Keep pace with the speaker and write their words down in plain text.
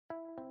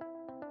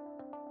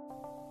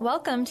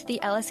Welcome to the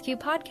LSQ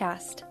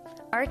podcast.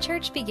 Our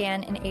church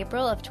began in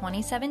April of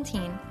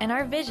 2017, and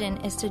our vision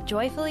is to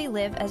joyfully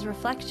live as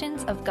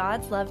reflections of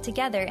God's love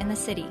together in the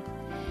city.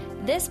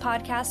 This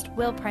podcast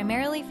will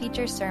primarily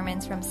feature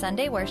sermons from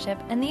Sunday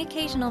worship and the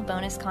occasional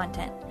bonus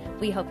content.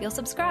 We hope you'll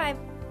subscribe.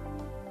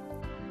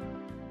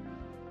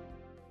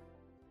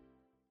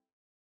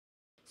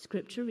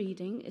 Scripture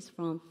reading is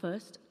from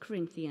 1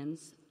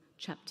 Corinthians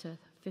chapter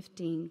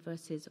 15,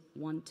 verses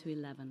 1 to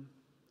 11.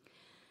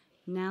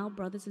 Now,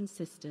 brothers and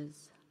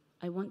sisters,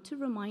 I want to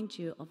remind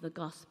you of the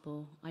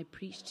gospel I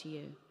preached to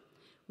you,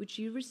 which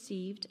you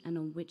received and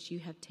on which you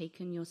have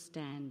taken your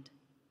stand.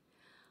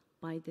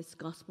 By this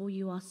gospel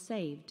you are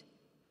saved,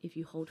 if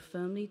you hold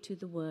firmly to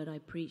the word I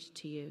preached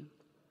to you.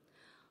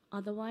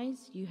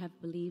 Otherwise, you have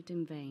believed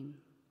in vain.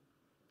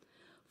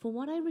 For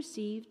what I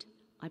received,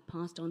 I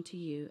passed on to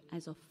you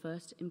as of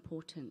first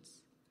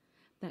importance,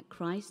 that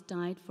Christ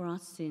died for our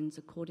sins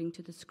according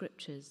to the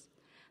Scriptures,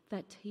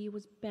 that he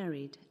was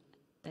buried,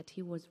 that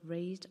he was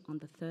raised on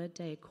the third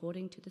day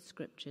according to the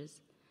Scriptures,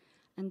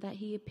 and that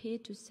he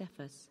appeared to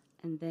Cephas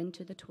and then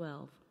to the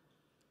 12.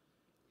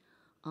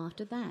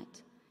 After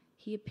that,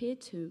 he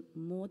appeared to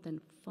more than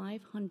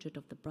 500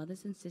 of the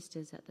brothers and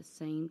sisters at the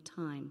same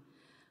time,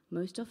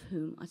 most of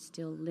whom are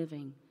still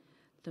living,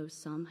 though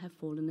some have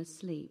fallen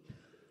asleep.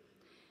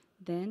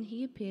 Then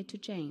he appeared to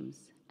James,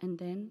 and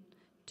then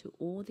to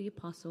all the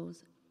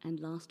apostles, and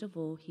last of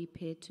all he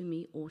appeared to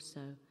me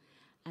also,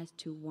 as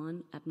to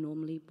one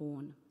abnormally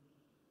born.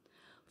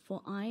 For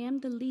I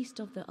am the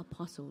least of the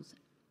apostles,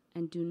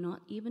 and do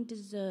not even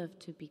deserve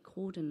to be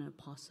called an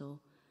apostle,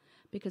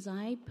 because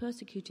I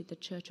persecuted the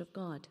church of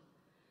God.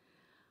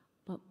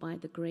 But by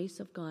the grace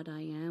of God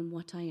I am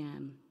what I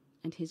am,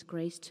 and his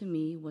grace to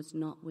me was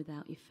not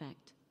without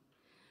effect.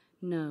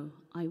 No,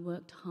 I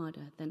worked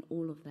harder than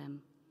all of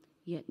them,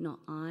 yet not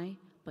I,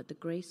 but the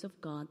grace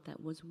of God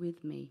that was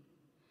with me.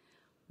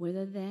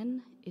 Whether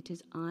then it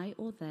is I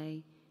or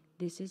they,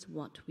 this is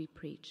what we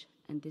preach,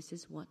 and this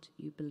is what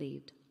you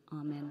believed.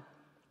 Amen.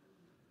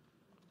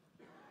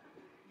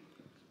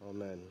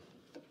 Amen.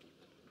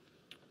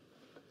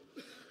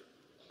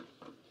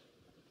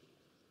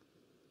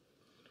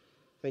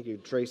 Thank you,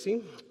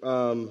 Tracy.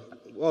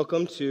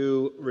 Welcome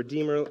to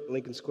Redeemer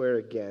Lincoln Square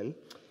again.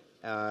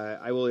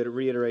 I will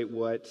reiterate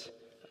what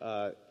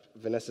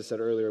Vanessa said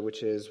earlier,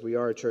 which is we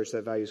are a church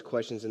that values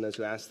questions and those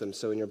who ask them.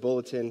 So in your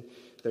bulletin,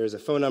 there's a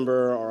phone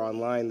number, or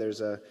online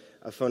there's a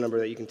phone number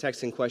that you can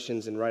text in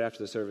questions, and right after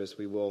the service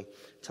we will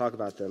talk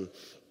about them.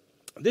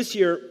 This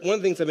year, one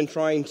of the things I've been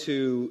trying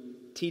to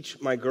teach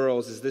my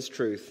girls is this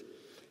truth,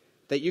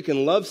 that you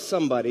can love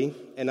somebody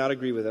and not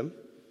agree with them,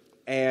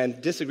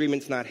 and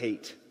disagreement's not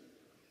hate.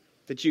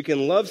 That you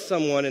can love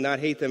someone and not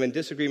hate them, and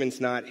disagreement's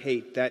not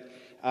hate. That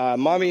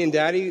mommy and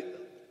daddy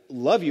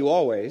love you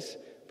always,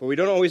 but we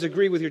don't always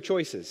agree with your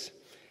choices.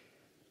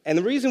 And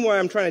the reason why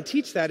I'm trying to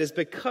teach that is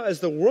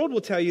because the world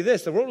will tell you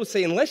this. The world will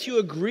say, unless you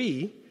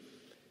agree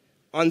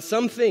on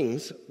some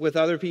things with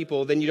other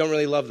people, then you don't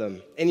really love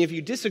them. And if you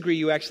disagree,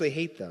 you actually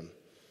hate them.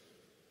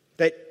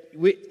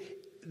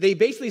 They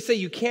basically say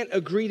you can't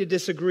agree to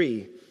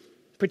disagree,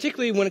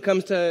 particularly when it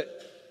comes to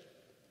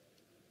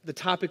the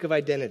topic of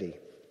identity.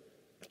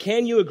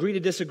 Can you agree to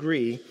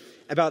disagree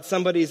about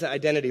somebody's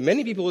identity?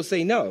 Many people will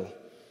say no,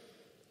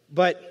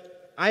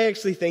 but I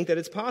actually think that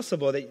it's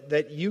possible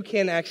that you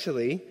can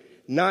actually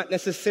not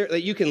necessarily,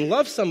 that you can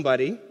love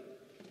somebody,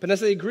 but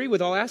necessarily agree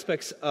with all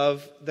aspects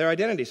of their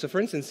identity. So for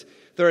instance,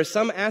 there are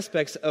some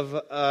aspects of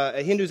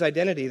a Hindu's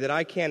identity that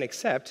I can't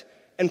accept,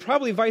 and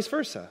probably vice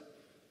versa.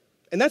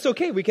 And that's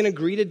okay. We can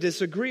agree to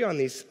disagree on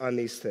these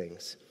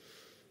things.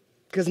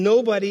 Because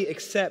nobody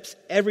accepts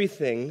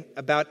everything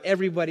about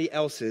everybody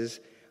else's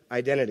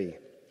identity.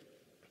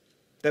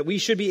 That we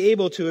should be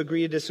able to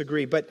agree to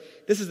disagree.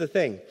 But this is the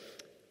thing.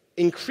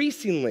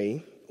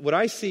 Increasingly, what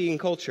I see in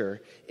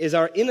culture is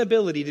our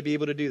inability to be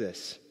able to do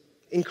this.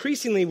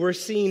 Increasingly, we're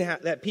seeing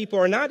that people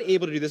are not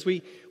able to do this.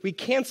 We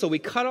cancel, we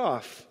cut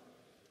off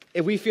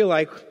if we feel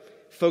like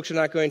folks are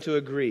not going to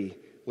agree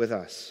with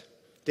us.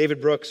 David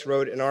Brooks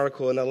wrote an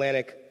article in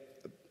Atlantic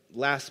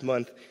last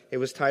month. It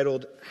was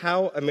titled,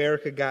 How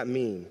America Got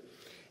Mean.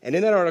 And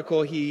in that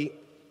article, he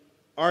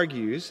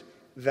argues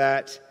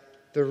that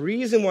the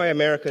reason why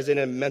America is in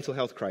a mental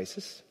health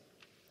crisis,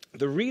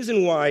 the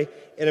reason why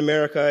in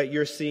America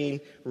you're seeing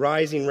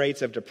rising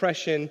rates of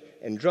depression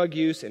and drug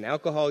use and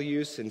alcohol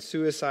use and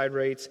suicide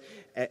rates,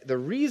 the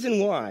reason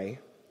why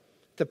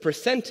the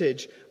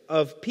percentage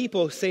of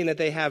people saying that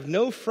they have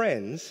no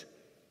friends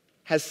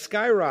has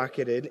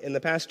skyrocketed in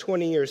the past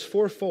 20 years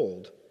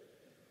fourfold.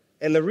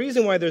 And the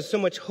reason why there's so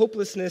much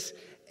hopelessness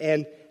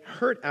and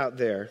hurt out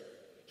there,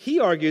 he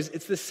argues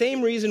it's the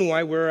same reason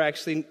why we're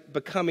actually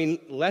becoming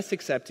less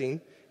accepting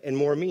and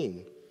more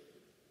mean.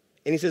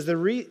 And he says the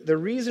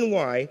reason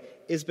why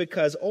is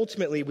because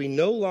ultimately we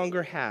no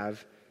longer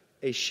have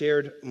a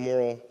shared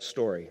moral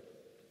story.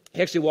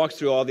 He actually walks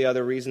through all the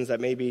other reasons, that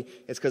maybe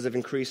it's because of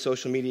increased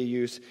social media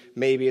use,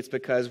 maybe it's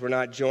because we're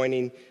not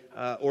joining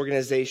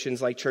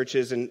organizations like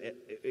churches and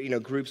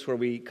groups where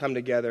we come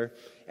together.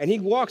 And he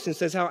walks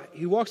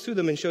through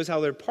them and shows how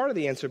they're part of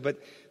the answer.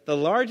 But the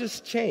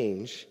largest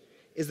change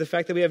is the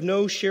fact that we have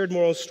no shared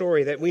moral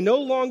story, that we no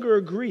longer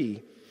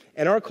agree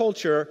in our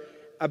culture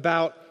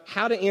about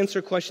how to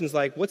answer questions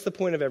like, what's the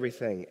point of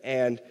everything?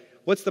 And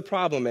what's the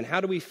problem? And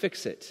how do we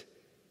fix it?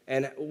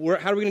 And how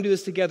are we going to do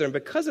this together? And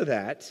because of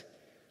that,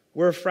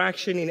 we're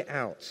fractioning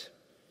out.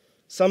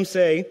 Some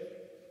say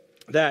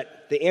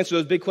that the answer to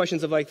those big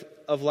questions of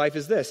life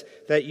is this,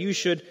 that you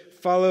should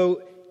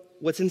follow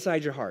what's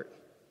inside your heart.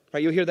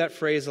 Right? You'll hear that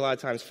phrase a lot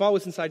of times, follow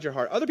what's inside your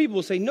heart. Other people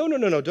will say, no,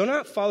 do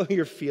not follow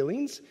your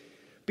feelings.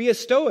 Be a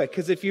stoic,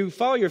 because if you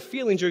follow your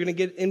feelings, you're going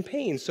to get in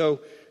pain.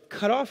 So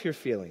cut off your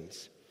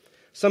feelings.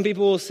 Some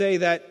people will say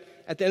that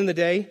at the end of the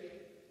day,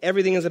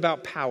 everything is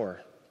about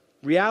power.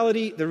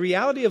 The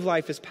reality of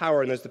life is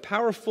power, and there's the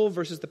powerful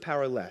versus the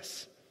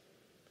powerless.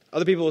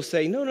 Other people will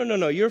say,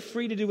 no, you're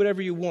free to do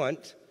whatever you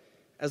want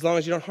as long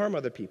as you don't harm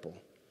other people.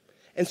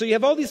 And so you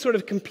have all these sort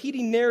of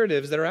competing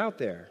narratives that are out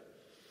there.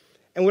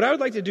 And what I would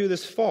like to do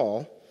this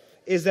fall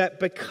is that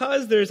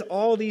because there's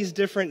all these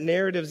different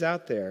narratives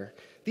out there,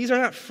 these are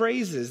not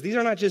phrases. These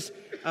are not just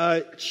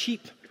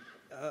cheap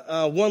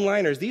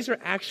one-liners. These are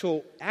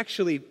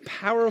actually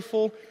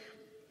powerful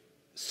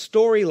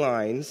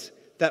storylines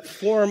that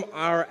form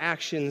our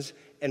actions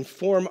and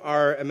form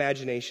our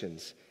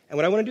imaginations. And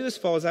what I want to do this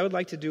fall is I would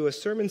like to do a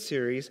sermon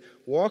series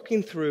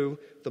walking through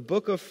the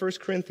book of 1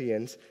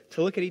 Corinthians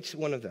to look at each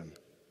one of them.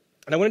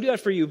 And I want to do that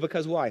for you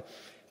because why?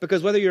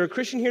 Because whether you're a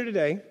Christian here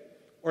today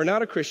or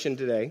not a Christian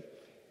today,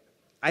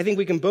 I think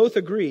we can both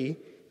agree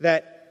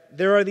that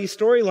there are these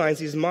storylines,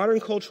 these modern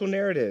cultural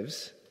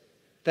narratives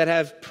that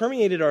have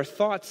permeated our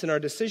thoughts and our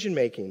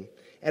decision-making.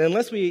 And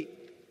unless we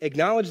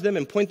acknowledge them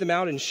and point them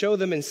out and show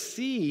them and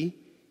see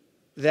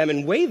them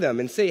and weigh them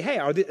and say, hey,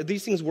 are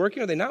these things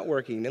working or are they not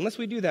working? Unless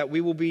we do that,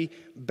 we will be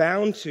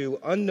bound to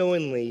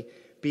unknowingly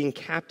being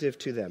captive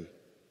to them,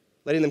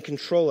 letting them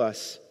control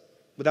us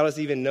without us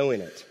even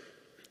knowing it.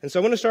 And so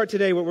I want to start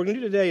today. What we're going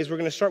to do today is we're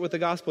going to start with the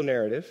gospel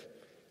narrative.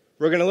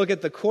 We're going to look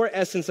at the core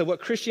essence of what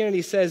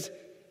Christianity says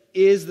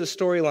is the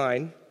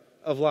storyline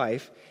of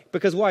life.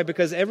 Because why?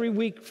 Because every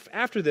week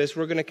after this,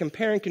 we're going to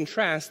compare and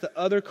contrast the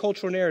other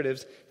cultural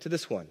narratives to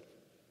this one.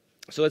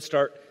 So let's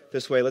start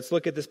this way. Let's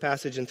look at this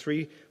passage in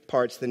three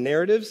parts: the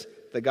narratives,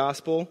 the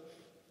gospel,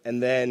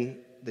 and then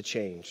the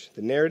change.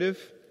 The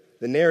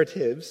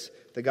narratives,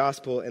 the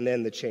gospel, and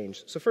then the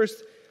change. So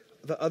first,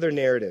 the other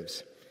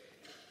narratives.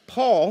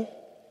 Paul,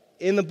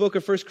 in the book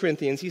of 1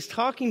 Corinthians, he's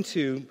talking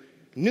to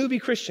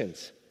newbie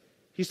Christians.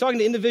 He's talking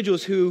to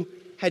individuals who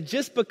had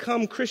just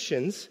become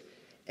Christians,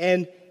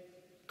 and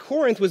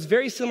Corinth was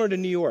very similar to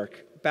New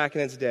York back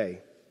in its day.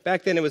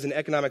 Back then, it was an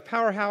economic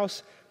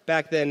powerhouse.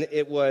 Back then,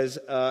 it was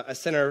a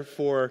center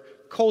for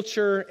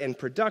culture and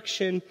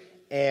production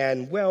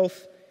and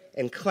wealth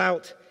and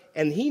clout.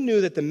 And he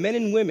knew that the men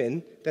and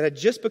women that had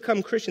just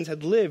become Christians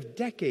had lived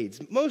decades,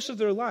 most of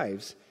their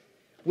lives,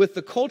 with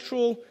the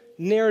cultural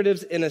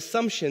narratives and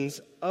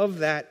assumptions of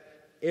that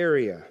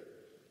area.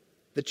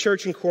 The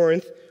church in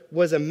Corinth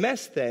was a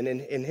mess then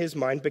in his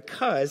mind,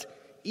 because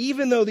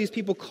even though these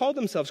people called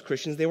themselves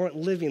Christians, they weren't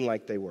living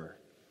like they were.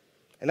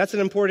 And that's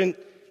an important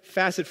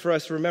facet for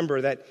us to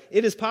remember, that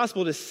it is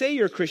possible to say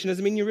you're a Christian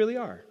doesn't mean you really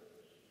are.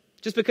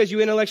 Just because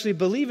you intellectually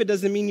believe it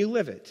doesn't mean you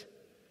live it.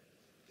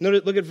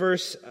 Look at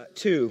verse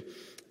 2.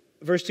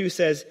 Verse 2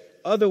 says,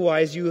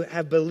 otherwise you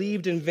have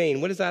believed in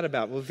vain. What is that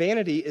about? Well,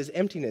 vanity is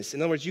emptiness.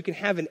 In other words, you can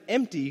have an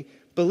empty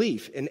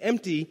belief, an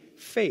empty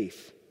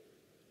faith.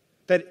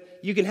 That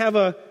you can have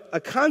a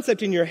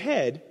concept in your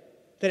head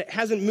that it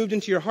hasn't moved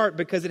into your heart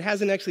because it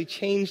hasn't actually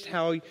changed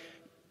how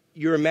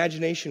your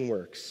imagination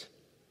works.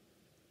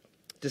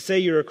 To say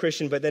you're a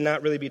Christian but then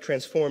not really be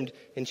transformed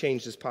and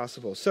changed is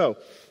possible. So,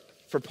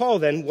 for Paul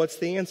then, what's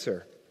the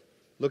answer?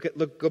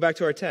 Go back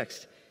to our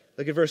text.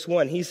 Look at verse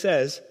 1. He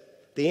says,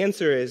 the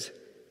answer is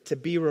to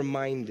be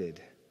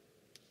reminded.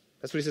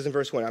 That's what he says in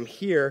verse 1. I'm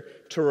here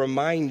to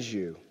remind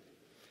you.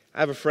 I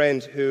have a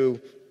friend who,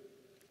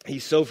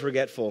 he's so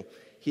forgetful.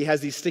 He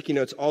has these sticky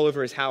notes all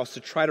over his house to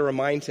try to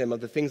remind him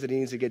of the things that he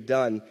needs to get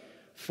done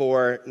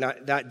for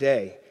that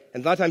day.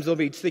 And a lot of times there'll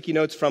be sticky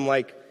notes from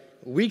like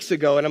weeks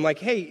ago, and I'm like,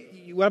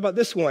 hey, what about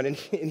this one? And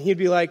he'd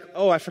be like,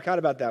 oh, I forgot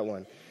about that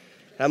one.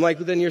 And I'm like,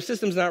 well, then your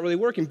system's not really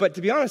working. But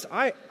to be honest,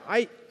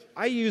 I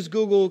use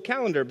Google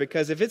Calendar,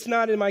 because if it's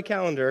not in my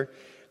calendar,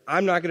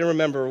 I'm not going to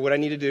remember what I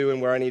need to do and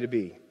where I need to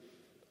be.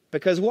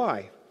 Because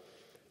why?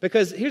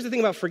 Because here's the thing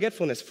about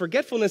forgetfulness.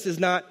 Forgetfulness is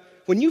not,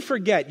 when you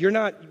forget, you're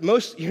not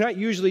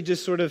usually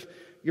just sort of,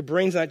 your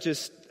brain's not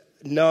just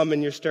numb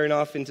and you're staring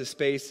off into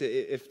space.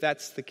 If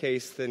that's the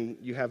case, then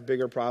you have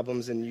bigger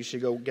problems and you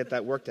should go get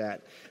that looked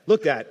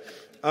at.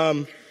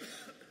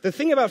 The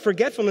thing about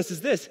forgetfulness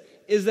is this,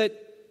 is that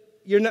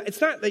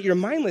it's not that you're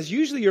mindless.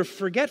 Usually you're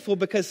forgetful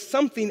because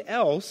something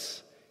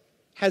else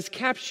has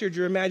captured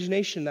your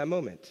imagination in that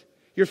moment.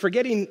 You're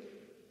forgetting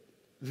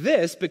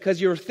this because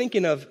you're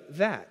thinking of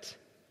that.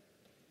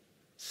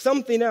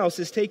 Something else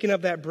is taking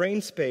up that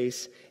brain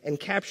space and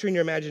capturing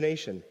your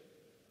imagination.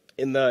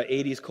 In the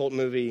 80s cult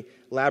movie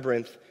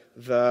Labyrinth,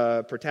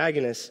 the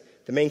protagonist,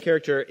 the main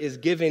character, is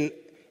given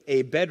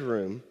a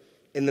bedroom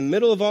in the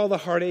middle of all the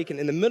heartache and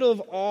in the middle of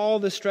all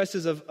the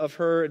stresses of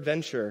her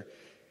adventure.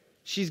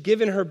 She's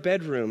given her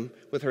bedroom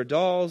with her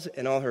dolls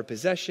and all her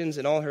possessions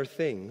and all her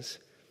things.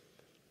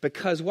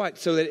 Because what?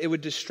 So that it would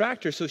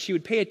distract her, so she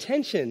would pay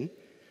attention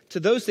to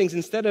those things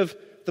instead of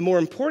the more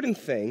important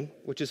thing,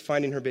 which is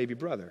finding her baby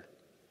brother.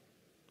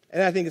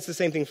 And I think it's the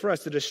same thing for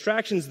us. The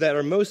distractions that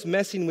are most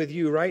messing with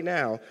you right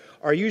now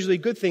are usually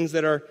good things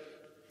that are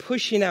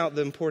pushing out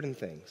the important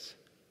things.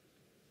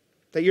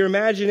 That your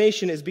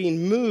imagination is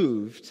being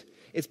moved,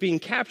 it's being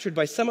captured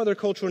by some other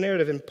cultural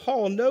narrative, and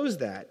Paul knows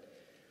that,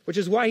 which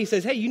is why he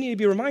says, hey, you need to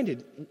be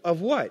reminded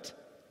of what?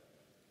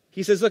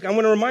 He says, look, I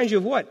want to remind you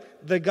of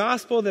what? The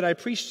gospel that I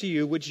preached to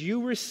you, which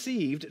you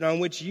received and on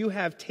which you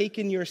have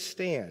taken your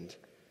stand.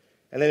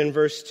 And then in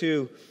verse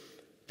 2,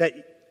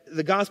 that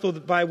the gospel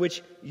by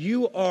which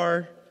you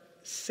are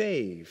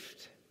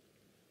saved.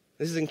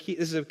 This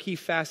is a key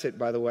facet,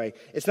 by the way.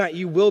 It's not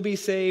you will be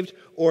saved,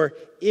 or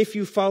if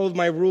you followed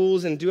my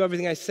rules and do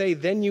everything I say,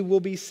 then you will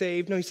be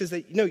saved. No, he says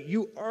that, no,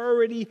 you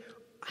already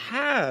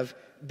have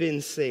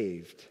been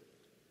saved.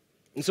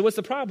 And so what's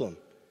the problem?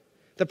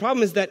 The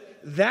problem is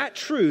that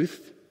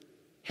truth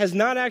has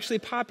not actually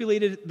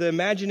populated the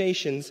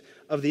imaginations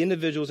of the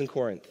individuals in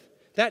Corinth.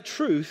 That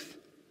truth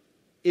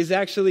is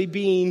actually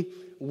being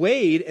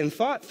weighed and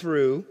thought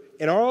through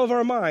in all of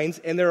our minds,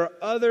 and there are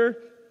other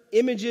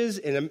images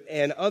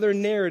and other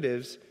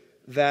narratives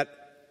that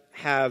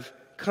have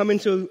come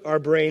into our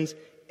brains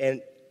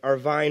and are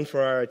vying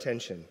for our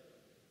attention.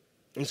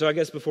 And so I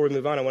guess before we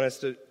move on, I want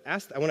to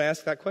ask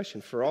that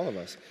question for all of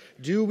us.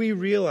 Do we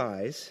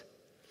realize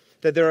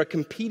that there are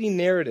competing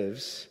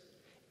narratives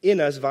in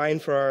us vying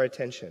for our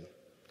attention?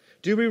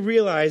 Do we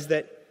realize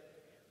that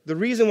the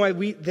reason why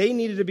they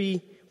needed to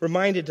be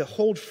reminded to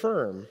hold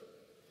firm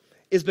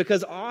is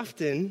because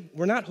often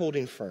we're not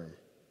holding firm?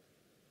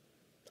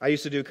 I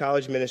used to do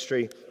college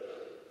ministry,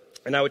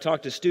 and I would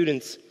talk to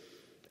students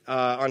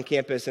on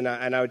campus, and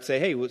I would say,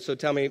 hey, so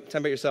tell me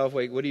about yourself.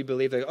 Wait, what do you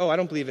believe? They go, I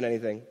don't believe in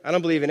anything. I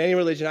don't believe in any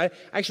religion. I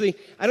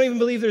don't even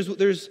believe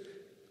there's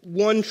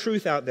one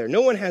truth out there.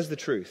 No one has the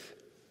truth.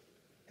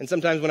 And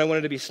sometimes when I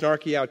wanted to be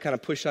snarky, I would kind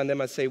of push on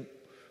them. I'd say,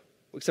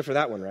 except for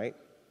that one, right?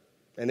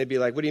 And they'd be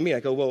like, what do you mean? I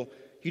go, well,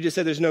 you just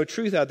said there's no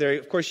truth out there.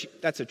 Of course,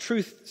 that's a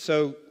truth,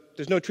 so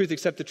there's no truth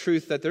except the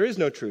truth that there is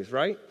no truth,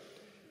 right?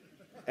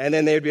 And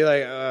then they'd be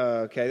like,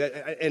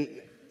 okay. And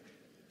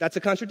that's a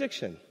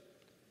contradiction.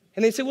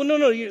 And they'd say, well, no,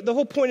 the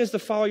whole point is to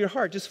follow your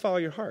heart. Just follow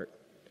your heart.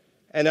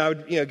 And I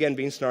would, again,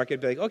 being snarky,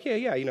 I'd be like, okay,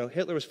 yeah,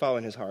 Hitler was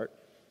following his heart.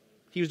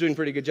 He was doing a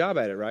pretty good job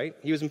at it, right?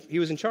 He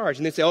was in charge.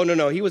 And they'd say, oh,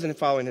 no, he wasn't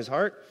following his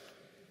heart,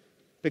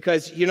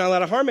 because you're not allowed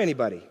to harm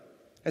anybody.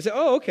 I say,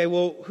 oh, okay,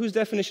 well, whose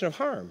definition of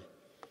harm?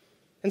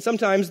 And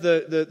sometimes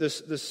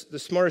the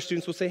smarter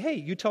students will say, hey,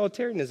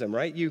 utilitarianism,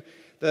 right?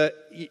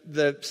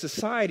 The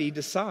society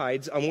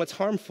decides on what's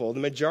harmful. The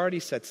majority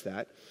sets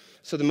that.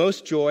 So the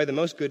most joy, the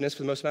most goodness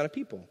for the most amount of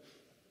people.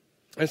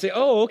 And I say,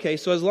 oh, okay,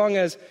 so as long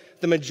as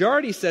the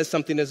majority says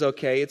something is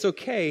okay, it's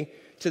okay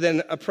to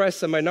then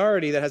oppress a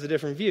minority that has a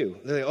different view.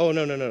 They're like, oh,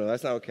 no,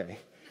 that's not okay.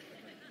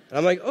 And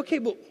I'm like, okay,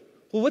 well,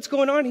 what's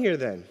going on here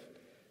then?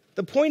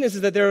 The point is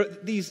that there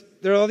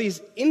are all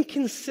these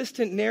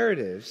inconsistent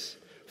narratives.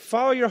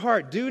 Follow your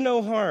heart, do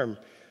no harm,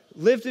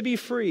 live to be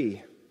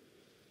free.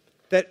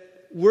 That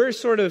we're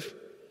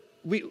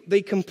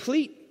they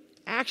complete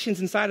actions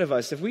inside of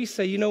us. If we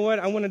say, you know what,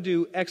 I want to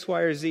do X,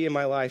 Y, or Z in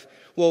my life,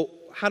 well,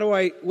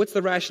 what's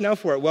the rationale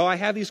for it? Well, I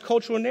have these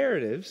cultural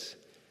narratives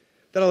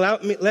that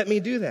let me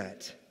do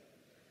that.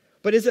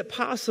 But is it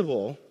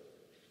possible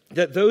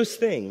that those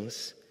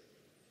things,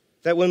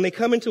 that when they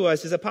come into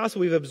us, is it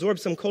possible we've absorbed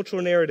some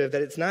cultural narrative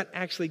that it's not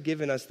actually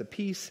given us the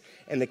peace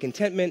and the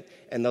contentment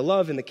and the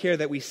love and the care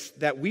that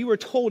we were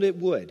told it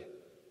would?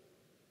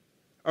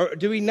 Or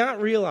do we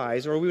not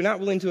realize, or are we not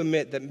willing to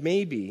admit that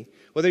maybe,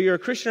 whether you're a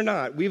Christian or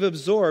not, we've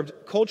absorbed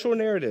cultural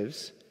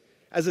narratives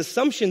as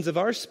assumptions of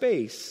our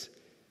space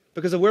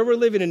because of where we're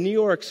living in New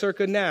York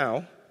circa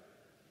now,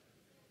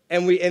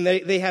 and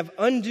they have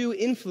undue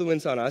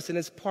influence on us, and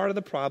it's part of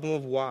the problem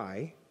of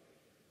why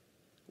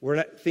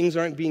things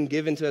aren't being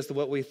given to us to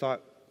what we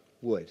thought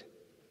would.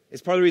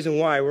 It's part of the reason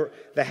why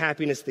the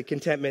happiness, the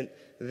contentment,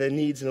 the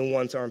needs, and the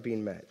wants aren't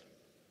being met.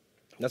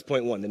 That's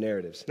point one, the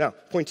narratives. Now,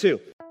 point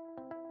two.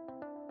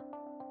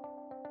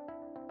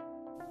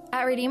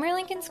 At Redeemer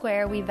Lincoln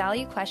Square, we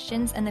value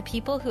questions and the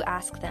people who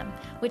ask them,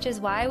 which is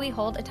why we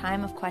hold a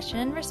time of question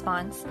and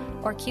response,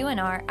 or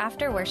Q&R,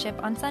 after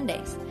worship on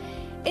Sundays.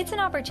 It's an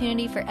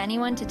opportunity for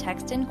anyone to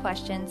text in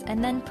questions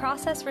and then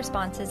process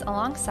responses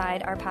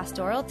alongside our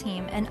pastoral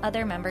team and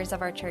other members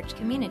of our church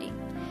community.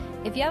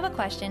 If you have a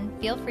question,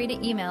 feel free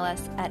to email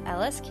us at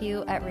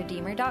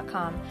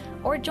lsq@redeemer.com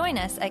or join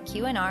us at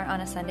Q&R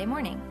on a Sunday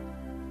morning.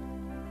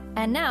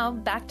 And now,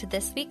 back to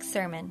this week's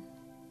sermon.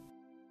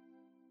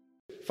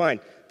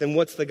 Fine, then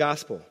what's the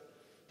gospel?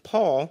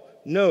 Paul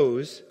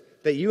knows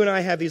that you and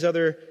I have these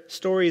other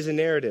stories and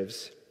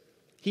narratives,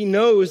 He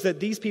knows that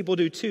these people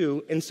do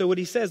too. And so what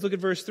he says, look at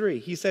verse 3.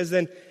 He says,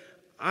 then,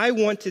 I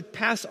want to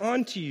pass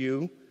on to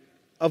you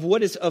of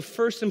what is of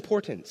first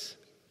importance.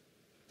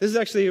 This is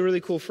actually a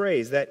really cool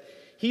phrase that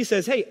he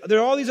says, hey, there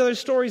are all these other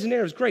stories and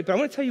narratives. Great, but I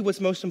want to tell you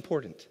what's most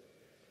important.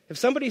 If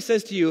somebody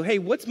says to you, hey,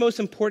 what's most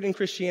important in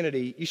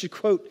Christianity? You should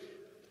quote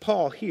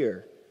Paul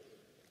here,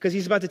 because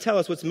he's about to tell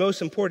us what's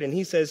most important.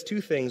 He says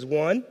two things.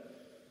 One,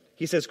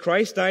 he says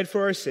Christ died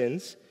for our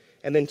sins.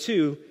 And then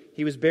two,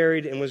 he was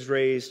buried and was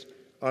raised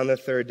on the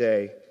third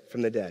day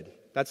from the dead.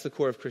 That's the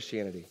core of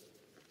Christianity.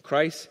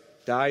 Christ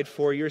died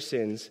for your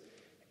sins,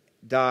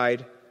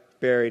 died,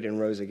 buried, and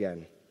rose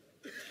again.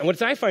 And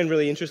what I find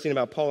really interesting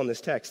about Paul in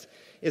this text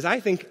is I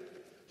think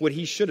what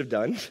he should have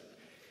done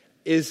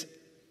is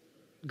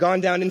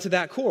gone down into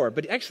that core.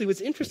 But actually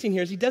what's interesting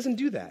here is he doesn't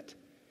do that.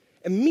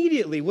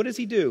 Immediately, what does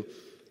he do?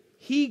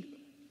 He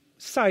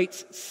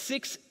cites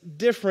 6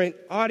 different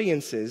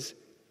audiences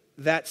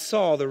that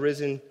saw the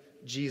risen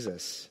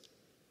Jesus.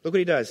 Look what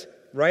he does.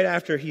 Right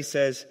after he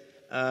says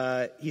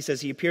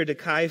he appeared to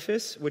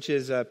Caiaphas, which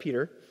is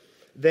Peter,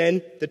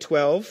 then the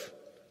 12,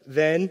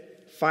 then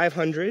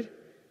 500,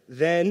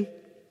 then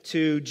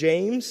to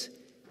James,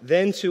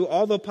 then to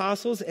all the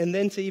apostles, and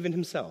then to even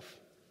himself.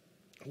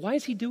 Why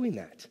is he doing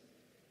that?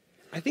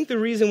 I think the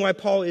reason why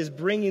Paul is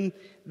bringing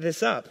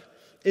this up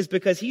is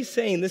because he's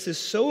saying this is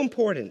so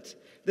important,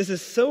 this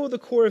is so the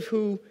core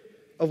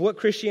of what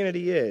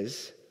Christianity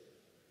is,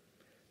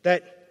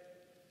 that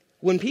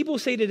when people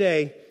say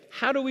today,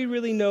 how do we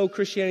really know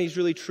Christianity is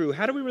really true?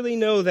 How do we really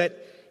know that,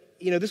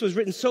 this was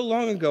written so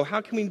long ago?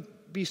 How can we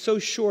be so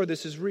sure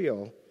this is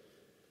real?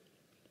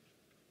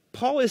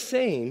 Paul is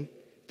saying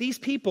these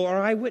people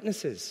are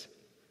eyewitnesses.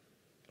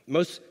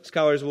 Most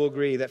scholars will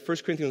agree that 1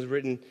 Corinthians was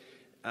written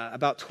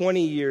about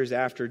 20 years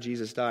after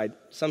Jesus died.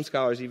 Some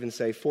scholars even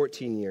say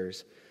 14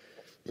 years.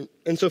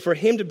 And so for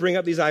him to bring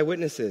up these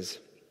eyewitnesses,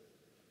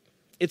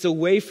 it's a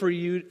way for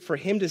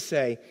him to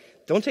say,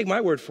 don't take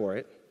my word for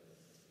it.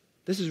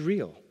 This is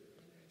real.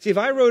 See, if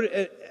I wrote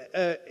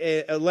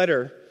a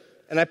letter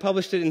and I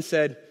published it and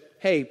said,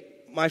 hey,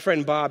 my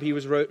friend Bob, he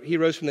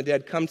rose from the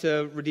dead, come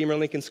to Redeemer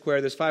Lincoln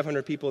Square, there's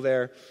 500 people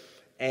there,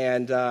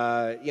 and,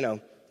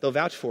 they'll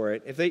vouch for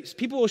it.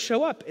 People will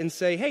show up and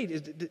say,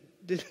 hey,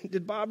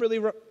 did Bob really,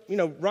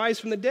 rise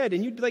from the dead?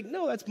 And you'd be like,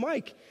 no, that's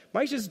Mike.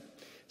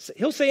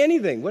 He'll say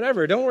anything,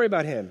 whatever, don't worry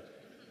about him.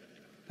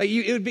 Like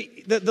it would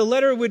be, the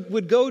letter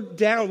would go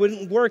down,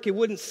 wouldn't work, it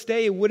wouldn't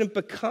stay, it wouldn't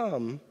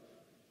become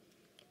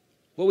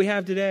what we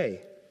have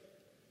today.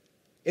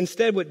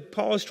 Instead, what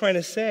Paul is trying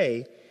to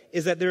say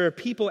is that there are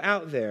people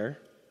out there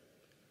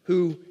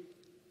who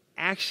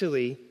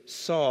actually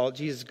saw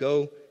Jesus.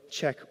 Go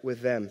check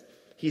with them.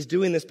 He's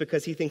doing this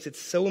because he thinks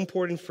it's so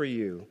important for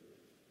you,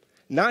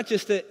 not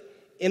just to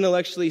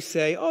intellectually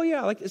say, oh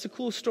yeah, like it's a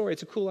cool story,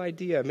 it's a cool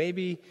idea,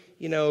 maybe,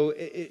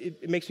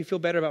 it makes me feel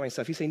better about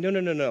myself. He's saying,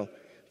 no.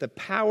 The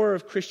power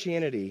of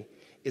Christianity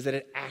is that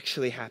it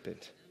actually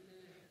happened.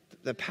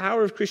 The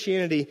power of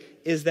Christianity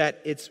is that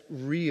it's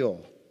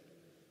real.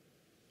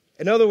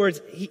 In other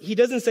words, he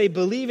doesn't say,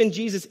 believe in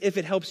Jesus if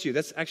it helps you.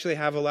 That's actually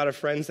have a lot of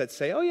friends that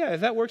say, oh yeah,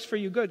 if that works for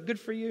you, good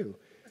for you.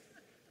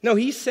 No,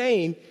 he's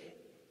saying,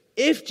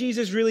 if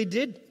Jesus really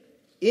did,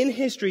 in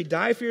history,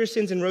 die for your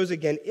sins and rose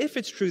again, if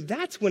it's true,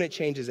 that's when it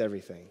changes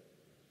everything.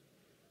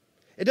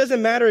 It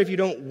doesn't matter if you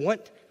don't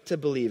want to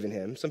believe in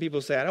him. Some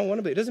people say, I don't want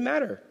to believe. It doesn't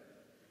matter.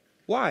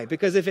 Why?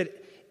 Because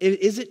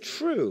is it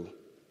true?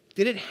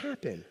 Did it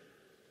happen?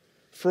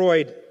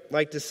 Freud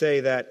liked to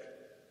say that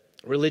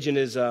religion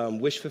is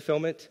wish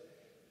fulfillment,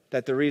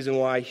 that the reason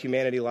why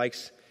humanity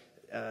likes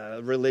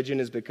religion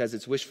is because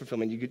it's wish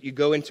fulfillment. You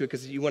go into it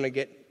because you want to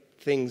get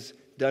things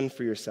done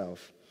for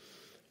yourself.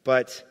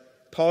 But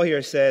Paul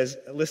here says,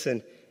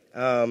 listen,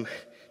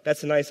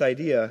 that's a nice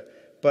idea,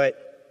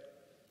 but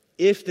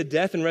if the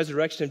death and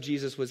resurrection of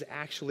Jesus was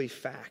actually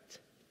fact,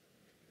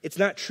 it's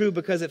not true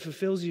because it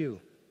fulfills you.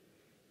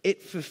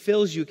 It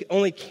fulfills you,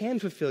 only can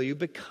fulfill you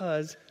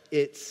because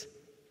it's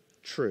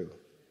true.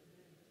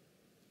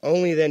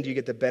 Only then do you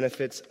get the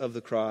benefits of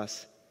the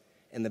cross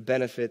and the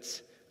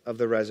benefits of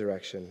the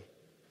resurrection.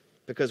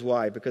 Because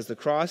why? Because the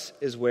cross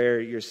is where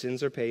your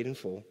sins are paid in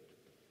full,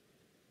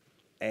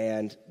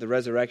 and the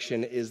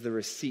resurrection is the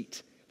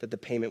receipt that the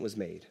payment was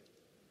made.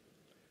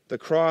 The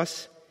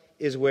cross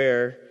is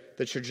where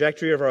the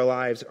trajectory of our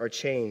lives are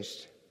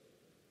changed.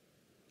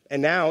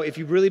 And now, if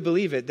you really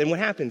believe it, then what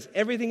happens?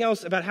 Everything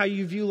else about how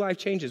you view life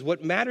changes.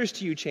 What matters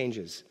to you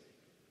changes.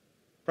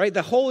 Right?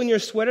 The hole in your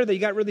sweater that you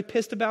got really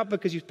pissed about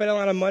because you spent a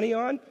lot of money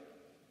on,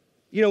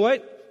 you know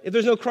what? If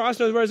there's no cross,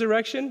 no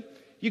resurrection,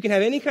 you can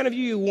have any kind of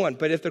view you want,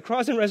 but if the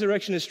cross and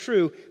resurrection is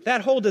true,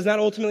 that hole does not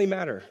ultimately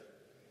matter.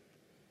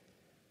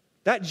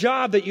 That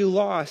job that you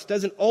lost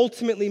doesn't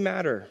ultimately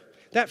matter.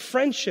 That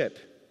friendship,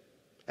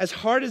 as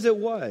hard as it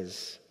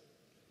was,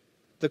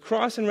 the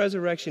cross and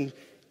resurrection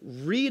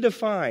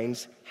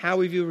redefines how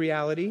we view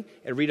reality.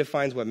 It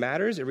redefines what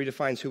matters. It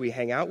redefines who we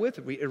hang out with.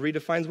 It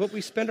redefines what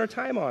we spend our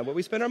time on, what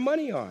we spend our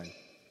money on.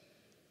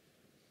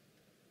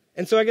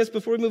 And so I guess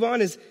before we move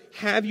on is,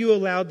 have you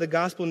allowed the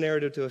gospel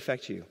narrative to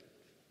affect you?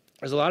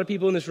 There's a lot of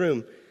people in this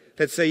room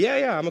that say,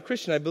 yeah, I'm a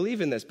Christian, I believe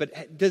in this,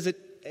 but does it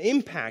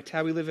impact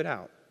how we live it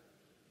out?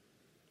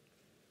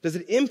 Does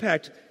it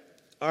impact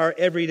our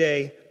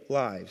everyday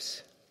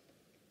lives?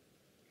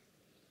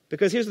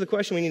 Because here's the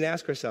question we need to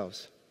ask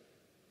ourselves.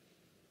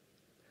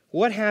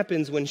 What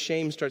happens when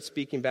shame starts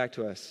speaking back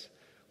to us?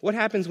 What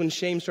happens when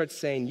shame starts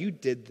saying, you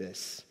did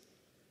this,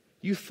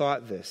 you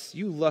thought this,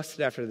 you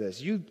lusted after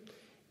this,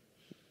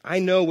 I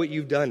know what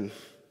you've done,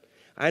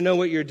 I know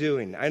what you're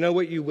doing, I know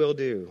what you will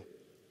do.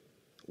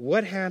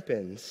 What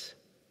happens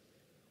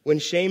when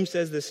shame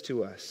says this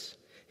to us?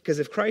 Because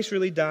if Christ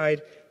really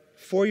died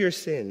for your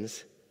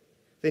sins,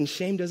 then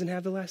shame doesn't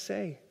have the last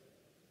say.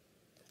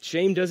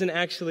 Shame doesn't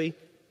actually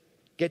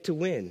get to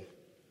win,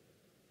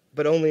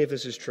 but only if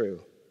this is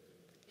true.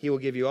 He will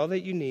give you all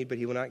that you need, but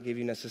he will not give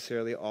you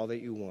necessarily all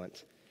that you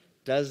want.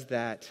 Does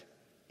that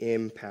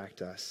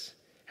impact us?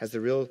 Has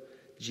the real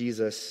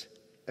Jesus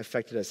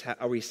affected us?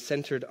 Are we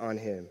centered on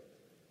him?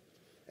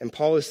 And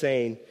Paul is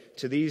saying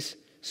to these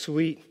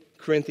sweet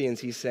Corinthians,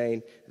 he's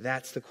saying,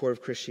 that's the core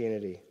of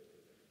Christianity.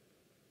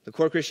 The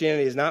core of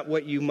Christianity is not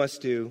what you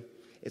must do,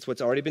 it's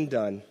what's already been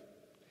done.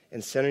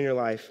 And centering your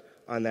life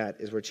on that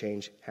is where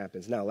change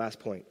happens. Now, last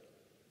point.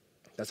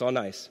 That's all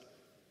nice.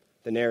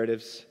 The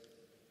narratives,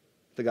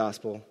 the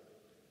gospel,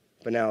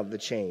 but now the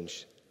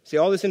change. See,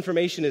 all this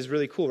information is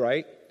really cool,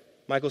 right?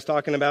 Michael's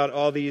talking about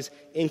all these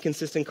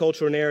inconsistent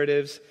cultural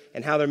narratives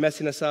and how they're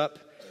messing us up.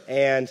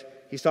 And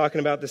he's talking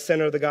about the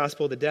center of the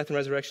gospel, the death and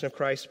resurrection of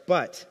Christ.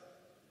 But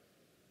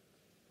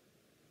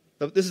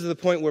this is the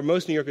point where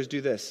most New Yorkers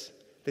do this.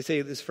 They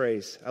say this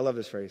phrase. I love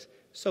this phrase.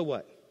 So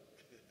what?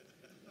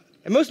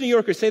 And most New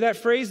Yorkers say that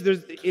phrase.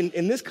 There's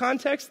in this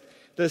context,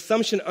 the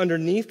assumption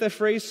underneath the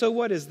phrase, so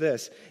what, is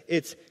this.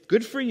 It's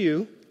good for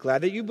you,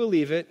 glad that you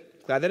believe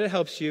it, glad that it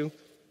helps you.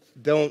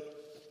 Don't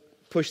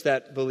push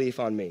that belief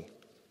on me.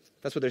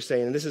 That's what they're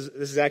saying. And this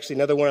is actually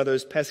another one of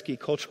those pesky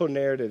cultural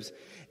narratives.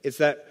 It's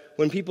that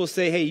when people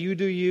say, hey, you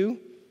do you,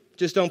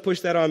 just don't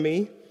push that on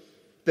me.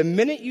 The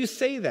minute you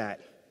say that,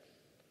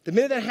 the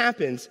minute that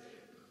happens,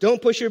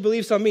 don't push your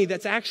beliefs on me,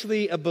 that's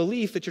actually a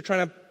belief that you're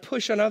trying to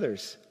push on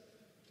others.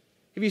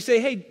 If you say,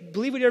 hey,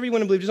 believe whatever you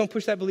want to believe, just don't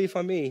push that belief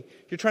on me,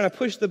 you're trying to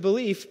push the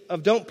belief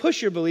of don't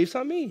push your beliefs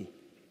on me.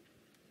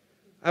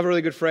 I have a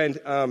really good friend.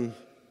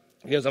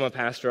 He knows I'm a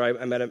pastor.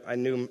 I met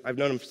him. I've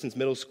known him since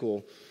middle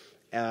school.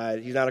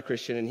 He's not a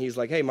Christian, and he's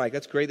like, hey, Mike,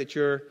 that's great that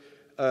you're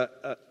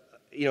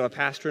a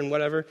pastor and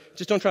whatever.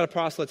 Just don't try to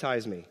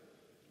proselytize me.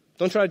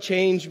 Don't try to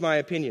change my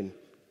opinion.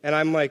 And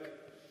I'm like,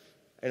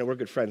 and we're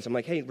good friends. I'm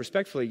like, hey,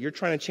 respectfully, you're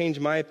trying to change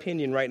my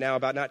opinion right now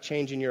about not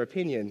changing your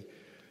opinion.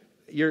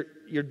 You're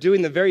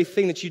doing the very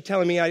thing that you're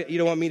telling me you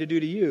don't want me to do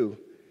to you.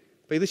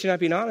 But at least you're not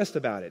being honest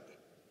about it.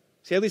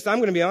 See, at least I'm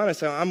going to be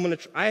honest.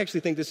 I actually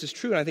think this is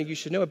true, and I think you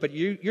should know it. But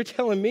you're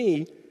telling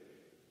me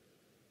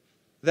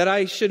that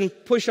I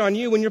shouldn't push on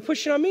you when you're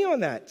pushing on me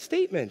on that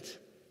statement.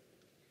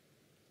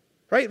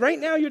 Right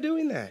now you're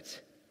doing that.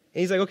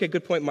 And he's like, okay,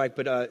 good point, Mike,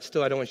 but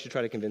still I don't want you to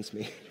try to convince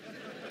me.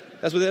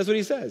 That's what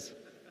he says.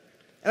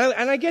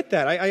 And I get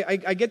that.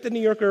 I get the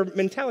New Yorker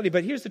mentality,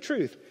 but here's the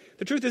truth.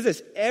 The truth is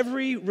this.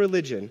 Every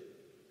religion,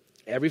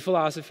 every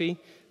philosophy,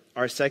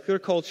 our secular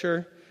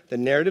culture, the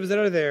narratives that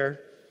are there,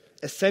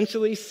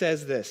 essentially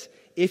says this.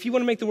 If you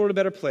want to make the world a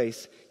better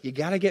place, you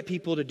got to get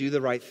people to do the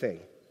right thing.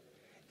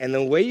 And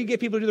the way you get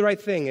people to do the right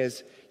thing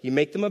is you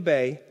make them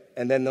obey,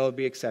 and then they'll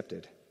be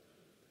accepted.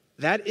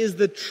 That is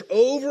the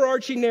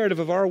overarching narrative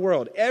of our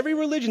world. Every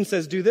religion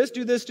says, do this,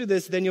 do this, do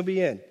this, then you'll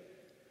be in.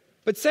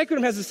 But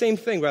secularism has the same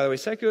thing, by the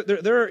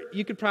way.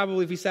 You could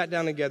probably, if we sat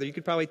down together, you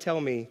could probably tell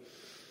me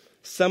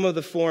some of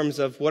the forms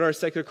of what our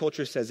secular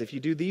culture says. If you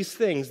do these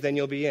things, then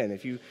you'll be in.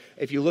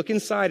 If you look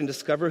inside and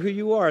discover who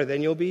you are,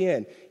 then you'll be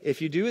in. If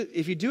you do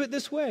it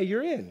this way,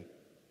 you're in.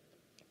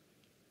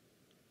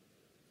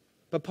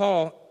 But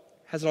Paul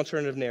has an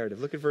alternative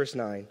narrative. Look at verse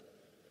 9.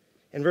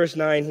 In verse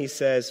 9, he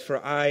says,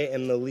 "For I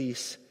am the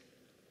least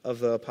of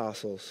the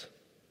apostles."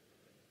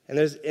 And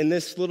in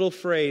this little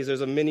phrase,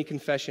 there's a mini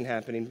confession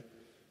happening.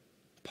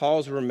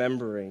 Paul's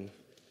remembering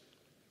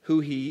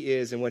who he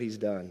is and what he's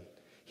done.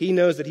 He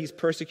knows that he's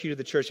persecuted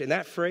the church. And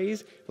that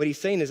phrase, what he's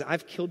saying is,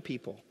 I've killed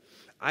people.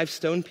 I've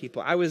stoned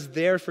people. I was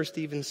there for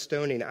Stephen's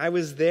stoning. I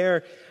was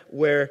there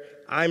where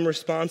I'm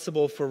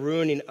responsible for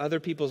ruining other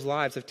people's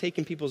lives. I've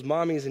taken people's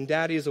mommies and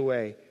daddies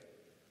away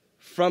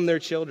from their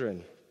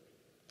children.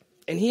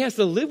 And he has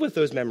to live with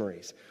those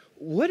memories.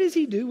 What does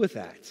he do with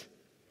that?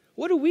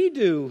 What do we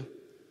do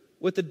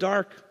with the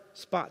dark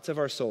spots of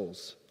our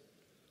souls?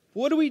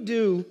 What do we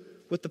do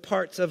with the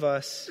parts of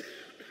us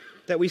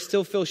that we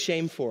still feel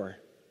shame for?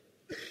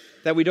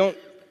 That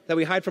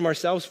we hide from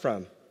ourselves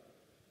from?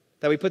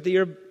 That we put the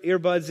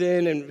earbuds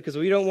in and because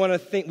we don't want to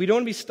think, we don't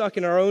want to be stuck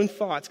in our own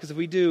thoughts, because if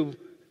we do,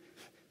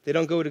 they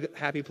don't go to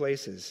happy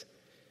places.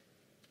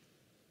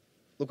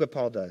 Look what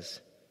Paul does.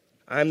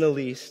 I'm the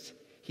least.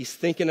 He's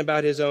thinking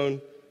about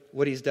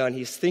what he's done.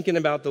 He's thinking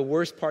about the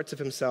worst parts of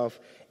himself.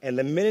 And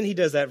the minute he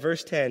does that,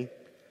 verse 10,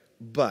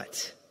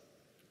 "But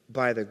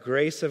by the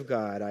grace of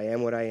God, I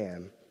am what I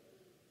am."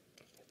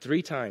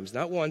 3 times,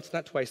 not once,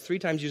 not twice, 3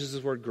 times uses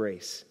this word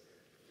grace.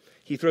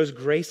 He throws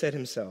grace at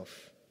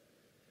himself.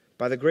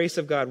 By the grace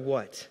of God,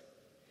 what?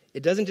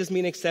 It doesn't just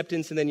mean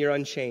acceptance and then you're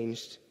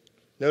unchanged.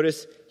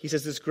 Notice he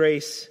says this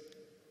grace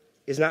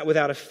is not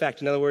without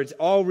effect. In other words,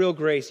 all real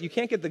grace. You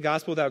can't get the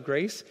gospel without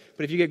grace,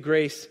 but if you get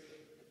grace,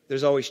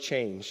 there's always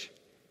change.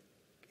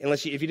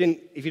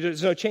 If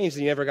there's no change,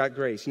 then you never got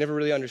grace. You never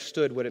really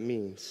understood what it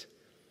means.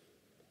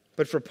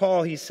 But for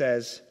Paul, he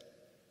says,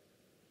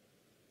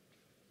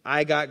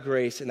 I got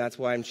grace, and that's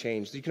why I'm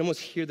changed. You can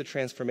almost hear the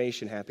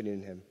transformation happening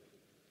in him.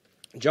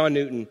 John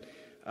Newton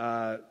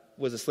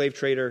was a slave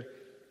trader.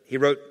 He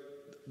wrote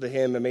the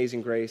hymn,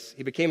 Amazing Grace.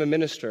 He became a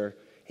minister.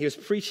 He was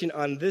preaching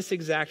on this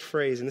exact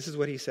phrase, and this is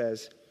what he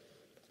says.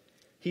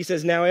 He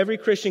says, now every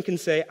Christian can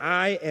say,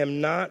 I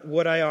am not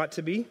what I ought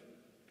to be.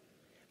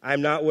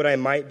 I'm not what I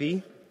might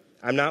be.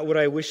 I'm not what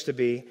I wish to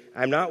be.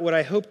 I'm not what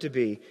I hope to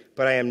be,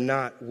 but I am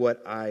not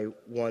what I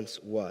once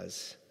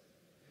was.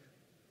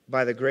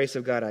 By the grace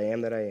of God, I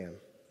am that I am.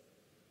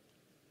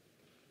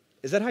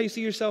 Is that how you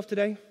see yourself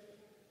today?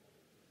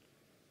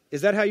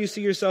 Is that how you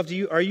see yourself?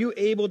 Are you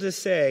able to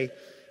say,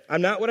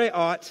 I'm not what I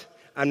ought,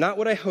 I'm not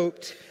what I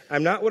hoped,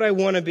 I'm not what I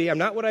want to be, I'm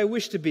not what I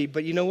wish to be,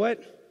 but you know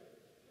what?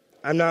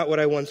 I'm not what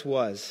I once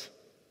was.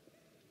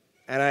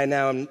 And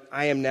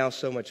I am now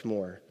so much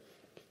more.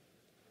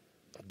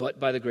 But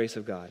by the grace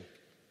of God.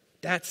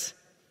 That's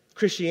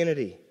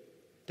Christianity.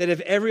 That if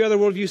every other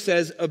worldview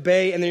says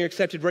obey and then you're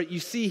accepted, right? You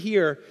see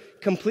here,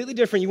 completely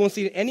different. You won't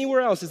see it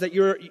anywhere else, is that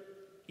you're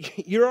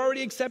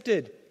already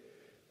accepted.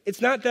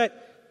 It's not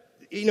that,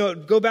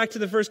 go back to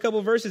the first couple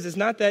of verses. It's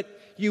not that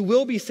you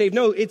will be saved.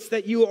 No, it's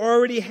that you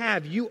already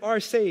have. You are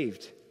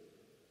saved.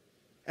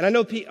 And I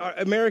know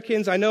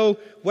Americans, I know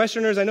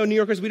Westerners, I know New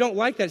Yorkers, we don't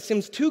like that. It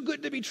seems too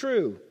good to be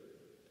true.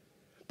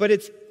 But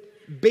it's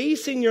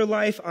basing your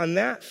life on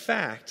that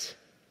fact.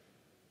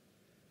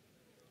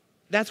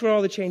 That's where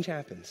all the change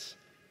happens.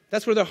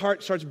 That's where the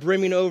heart starts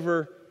brimming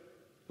over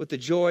with the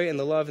joy and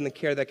the love and the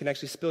care that can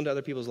actually spill into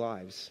other people's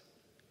lives.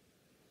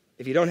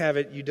 If you don't have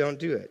it, you don't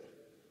do it.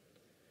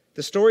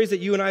 The stories that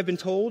you and I have been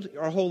told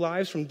our whole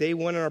lives from day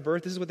one in our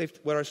birth, this is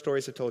what our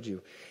stories have told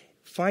you.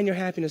 Find your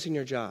happiness in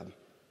your job.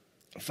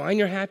 Find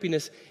your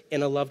happiness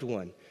in a loved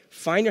one.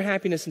 Find your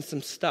happiness in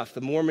some stuff.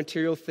 The more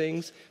material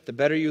things, the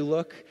better you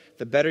look,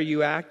 the better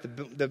you act,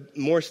 the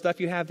more stuff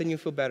you have, then you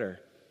feel better.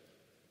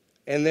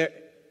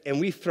 And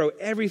we throw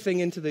everything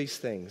into these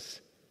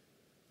things.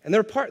 And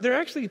they're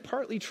actually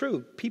partly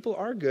true. People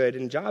are good,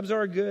 and jobs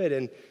are good,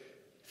 and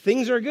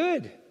things are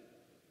good.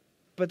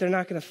 But they're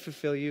not going to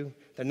fulfill you.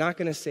 They're not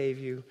going to save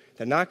you.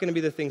 They're not going to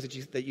be the things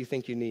that you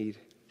think you need.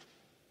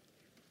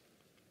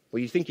 Well,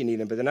 you think you need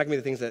them, but they're not going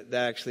to be the things that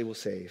actually will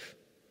save.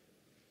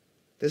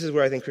 This is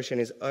where I think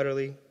Christianity is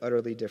utterly,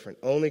 utterly different.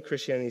 Only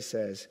Christianity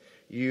says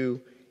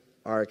you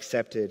are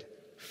accepted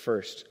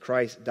first.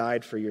 Christ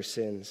died for your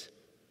sins.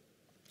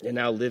 And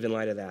now live in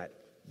light of that.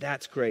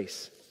 That's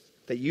grace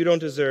that you don't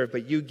deserve,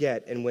 but you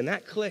get. And when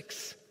that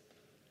clicks,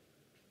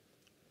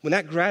 when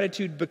that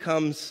gratitude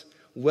becomes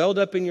welled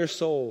up in your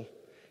soul,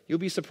 you'll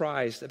be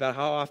surprised about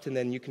how often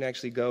then you can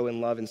actually go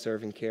and love and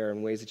serve and care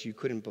in ways that you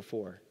couldn't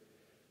before.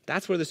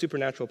 That's where the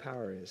supernatural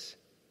power is.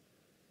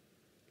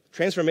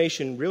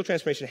 Transformation, real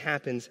transformation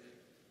happens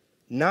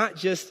not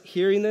just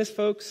hearing this,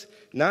 folks,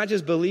 not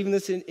just believing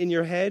this in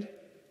your head,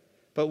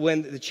 but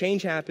when the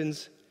change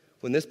happens,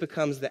 when this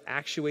becomes the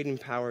actuating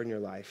power in your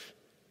life,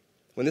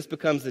 when this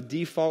becomes the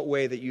default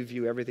way that you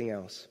view everything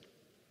else.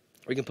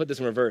 We can put this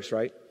in reverse,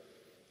 right?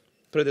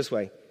 Put it this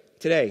way.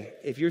 Today,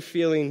 if you're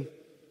feeling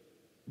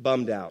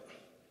bummed out,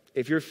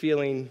 if you're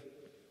feeling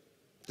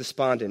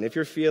despondent, if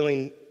you're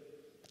feeling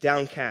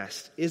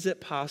downcast, is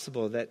it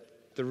possible that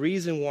the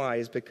reason why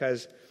is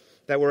because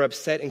that we're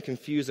upset and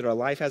confused that our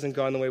life hasn't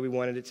gone the way we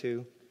wanted it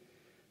to,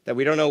 that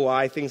we don't know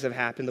why things have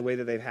happened the way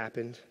that they've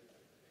happened?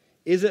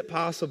 Is it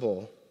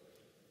possible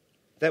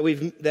that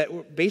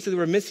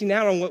we're missing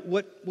out on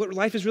what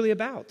life is really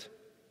about?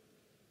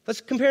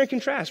 Let's compare and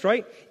contrast,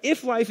 right?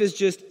 If life is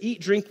just eat,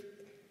 drink,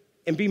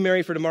 and be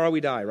merry for tomorrow we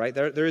die, right?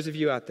 There is a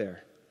view out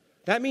there.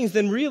 That means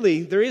then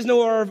really there is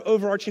no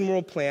overarching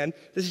moral plan.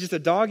 This is just a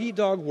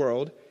dog-eat-dog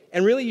world,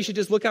 and really you should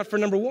just look out for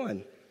number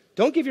one.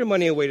 Don't give your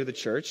money away to the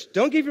church.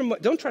 Don't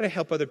try to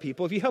help other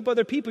people. If you help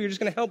other people, you're just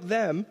going to help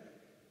them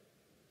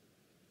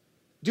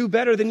do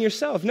better than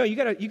yourself. No, you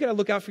got to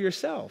look out for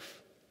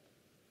yourself.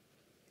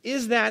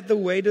 Is that the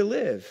way to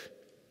live?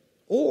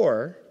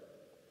 Or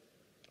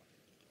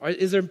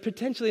is there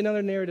potentially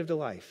another narrative to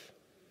life?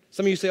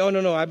 Some of you say, oh,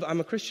 no,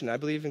 I'm a Christian. I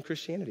believe in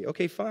Christianity.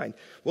 Okay, fine.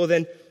 Well,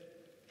 then,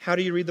 how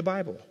do you read the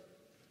Bible?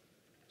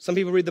 Some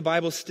people read the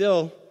Bible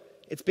still,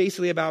 it's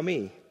basically about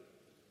me.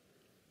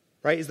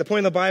 Right? Is the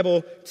point of the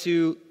Bible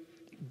to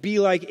be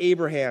like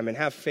Abraham and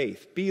have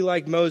faith? Be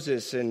like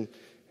Moses and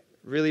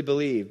really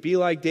believe? Be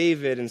like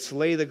David and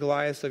slay the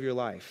Goliaths of your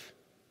life?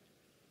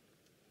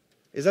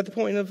 Is that the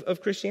point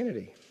of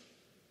Christianity?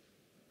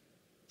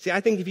 See, I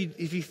think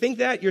if you think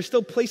that, you're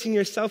still placing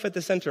yourself at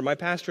the center. My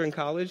pastor in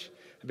college,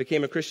 I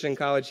became a Christian in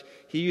college,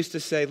 he used to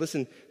say,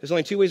 listen, there's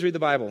only 2 ways to read the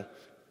Bible.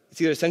 It's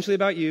either essentially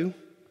about you,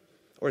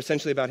 or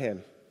essentially about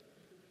him?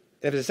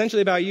 And if it's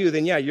essentially about you,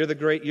 then yeah, you're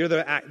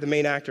the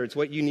main actor. It's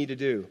what you need to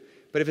do.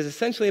 But if it's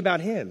essentially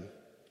about him,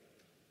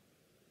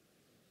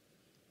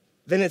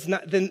 then it's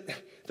not. Then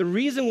the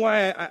reason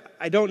why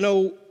I don't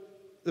know,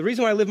 the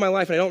reason why I live my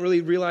life and I don't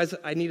really realize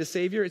I need a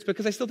Savior, it's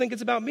because I still think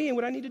it's about me and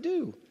what I need to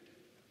do.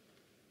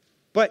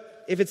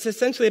 But if it's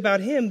essentially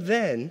about him,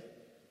 then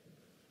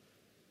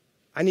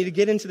I need to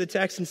get into the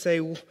text and say,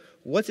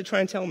 what's it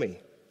trying to tell me?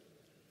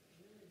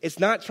 It's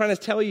not trying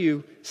to tell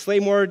you, slay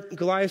more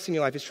Goliaths in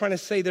your life. It's trying to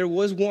say there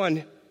was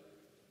one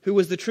who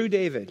was the true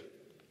David,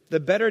 the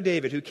better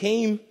David, who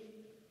came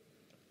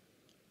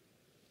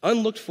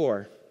unlooked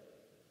for.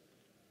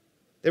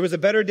 There was a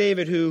better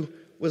David who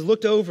was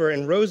looked over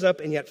and rose up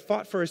and yet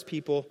fought for his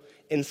people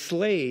and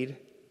slayed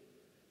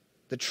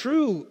the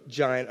true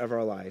giant of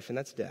our life, and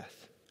that's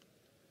death.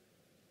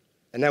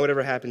 And now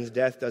whatever happens,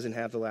 death doesn't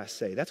have the last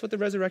say. That's what the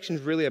resurrection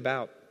is really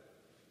about.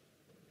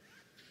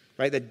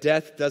 Right? That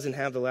death doesn't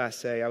have the last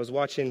say. I was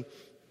watching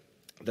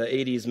the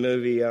 80s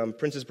movie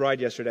Princess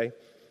Bride yesterday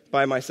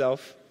by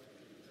myself.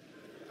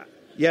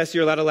 Yes,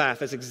 you're allowed to laugh.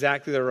 That's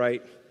exactly the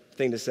right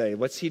thing to say.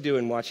 What's he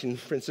doing watching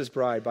Princess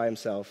Bride by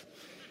himself?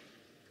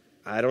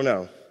 I don't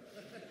know.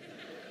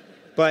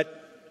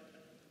 But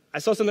I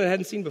saw something I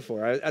hadn't seen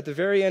before. At the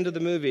very end of the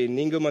movie,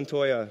 Inigo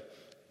Montoya,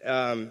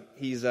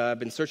 he's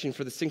been searching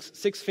for the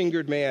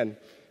six-fingered man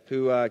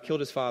who killed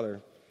his father.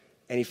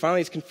 And he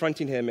finally is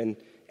confronting him,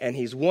 and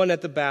he's won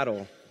at the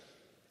battle.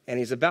 And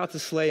he's about to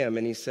slay him,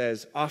 and he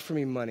says, offer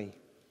me money.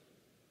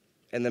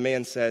 And the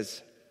man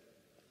says,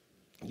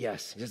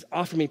 yes. He says,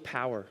 offer me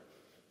power,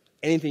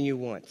 anything you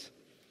want.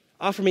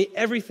 Offer me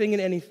everything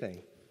and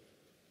anything.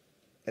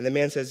 And the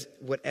man says,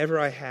 whatever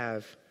I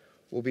have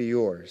will be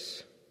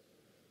yours.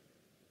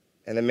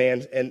 And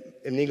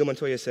Inigo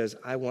Montoya says,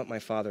 I want my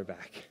father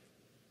back.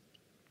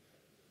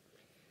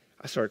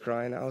 I started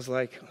crying. I was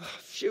like, oh,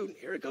 shoot,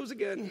 here it goes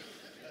again.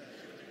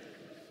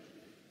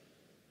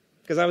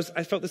 Because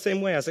I felt the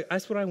same way. I was like,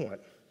 that's what I want.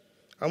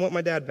 I want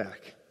my dad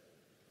back.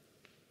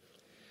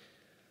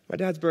 My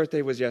dad's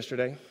birthday was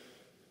yesterday.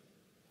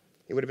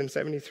 He would have been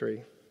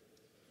 73.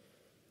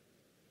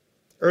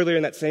 Earlier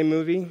in that same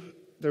movie,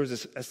 there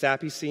was a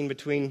sappy scene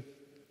between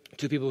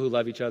two people who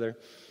love each other.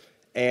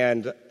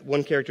 And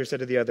one character said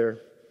to the other,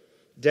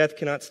 death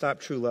cannot stop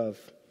true love.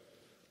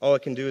 All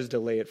it can do is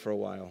delay it for a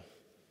while.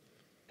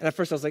 And at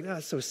first I was like, oh,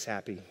 that's so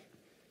sappy.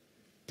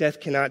 Death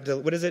cannot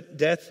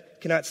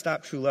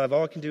stop true love.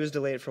 All it can do is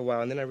delay it for a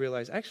while. And then I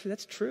realized, actually,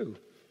 that's true.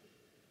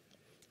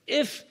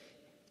 If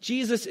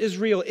Jesus is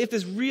real, if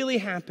this really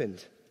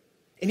happened,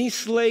 and he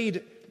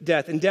slayed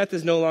death, and death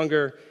is no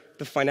longer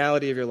the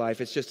finality of your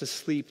life, it's just a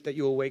sleep that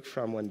you awake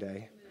from one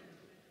day,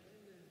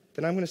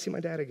 then I'm going to see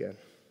my dad again.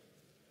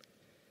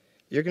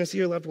 You're going to see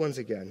your loved ones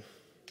again.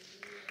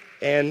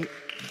 And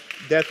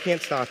death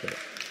can't stop it.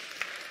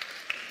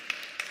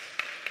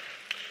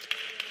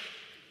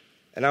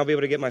 And I'll be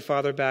able to get my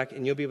father back,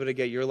 and you'll be able to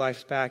get your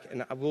lives back.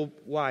 And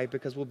why?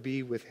 Because we'll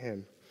be with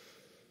him.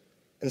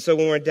 And so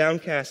when we're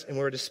downcast and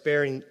we're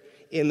despairing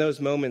in those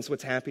moments,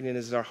 what's happening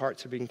is our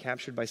hearts are being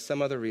captured by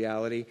some other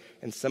reality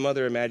and some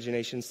other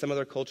imagination, some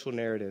other cultural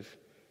narrative.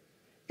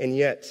 And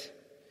yet,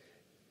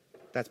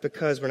 that's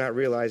because we're not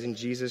realizing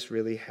Jesus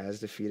really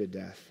has defeated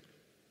death.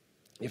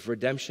 If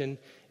redemption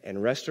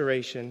and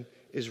restoration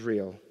is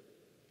real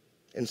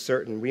and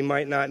certain, we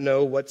might not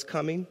know what's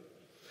coming.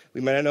 We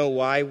might not know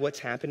why what's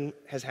happened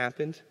has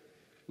happened.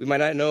 We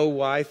might not know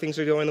why things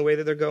are going the way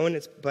that they're going.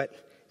 But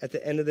at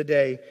the end of the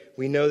day,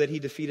 we know that he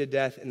defeated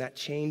death, and that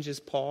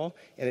changes Paul,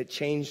 and it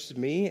changed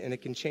me, and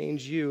it can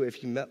change you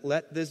if you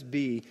let this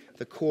be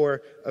the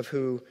core of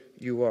who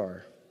you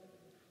are.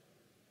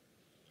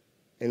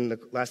 And the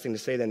last thing to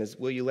say then is,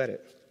 will you let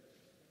it?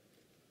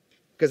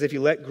 Because if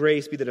you let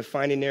grace be the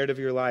defining narrative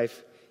of your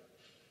life,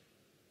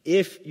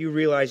 if you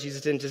realize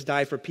Jesus didn't just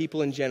die for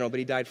people in general, but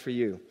he died for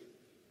you.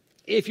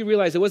 If you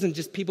realize it wasn't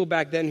just people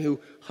back then who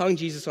hung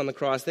Jesus on the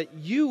cross, that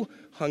you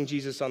hung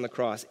Jesus on the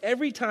cross.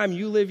 Every time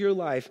you live your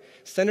life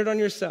centered on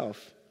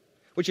yourself,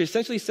 what you're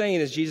essentially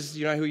saying is, Jesus,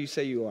 you're not who you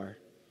say you are.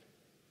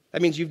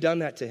 That means you've done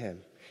that to him.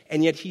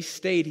 And yet he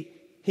stayed.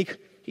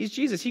 He's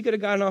Jesus. He could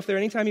have gotten off there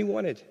anytime he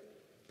wanted,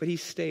 but he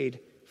stayed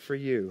for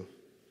you.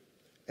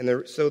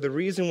 And so the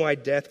reason why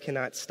death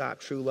cannot stop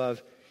true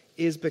love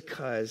is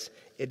because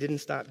it didn't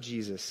stop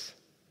Jesus,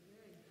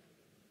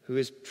 who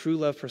is true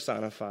love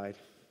personified,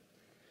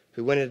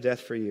 who went into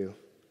death for you.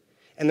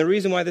 And the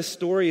reason why this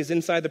story is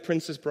inside the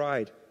Princess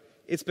Bride,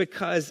 it's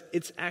because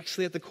it's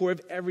actually at the core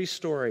of every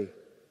story.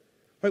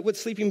 Right? What's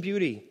Sleeping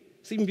Beauty?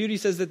 Sleeping Beauty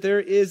says that there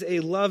is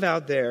a love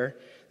out there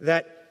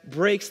that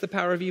breaks the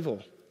power of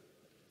evil.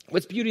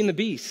 What's Beauty and the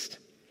Beast?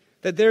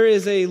 That there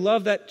is a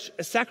love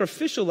a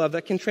sacrificial love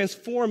that can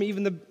transform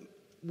even the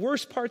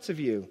worst parts of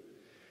you.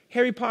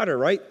 Harry Potter,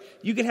 right?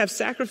 You can have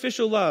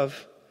sacrificial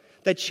love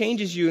that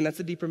changes you, and that's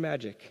the deeper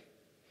magic.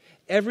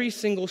 Every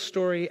single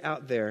story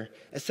out there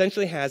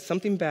essentially has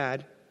something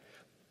bad,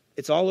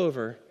 it's all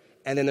over,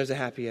 and then there's a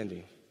happy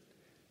ending.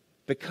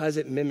 Because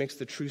it mimics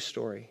the true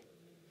story.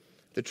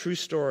 The true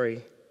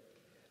story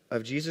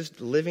of Jesus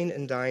living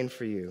and dying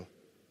for you.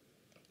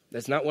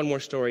 That's not one more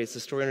story. It's the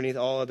story underneath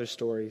all other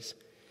stories.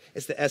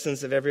 It's the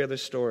essence of every other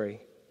story.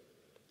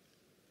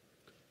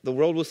 The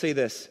world will say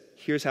this,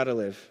 here's how to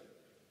live.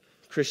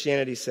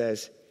 Christianity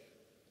says,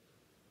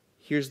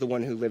 here's the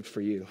one who lived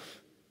for you.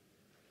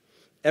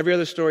 Every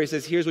other story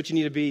says, here's what you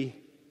need to be.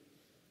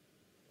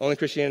 Only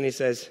Christianity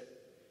says,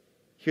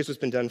 here's what's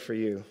been done for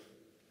you.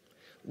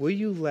 Will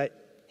you let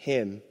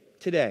him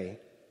today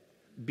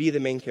be the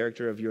main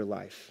character of your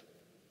life?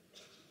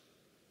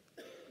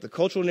 The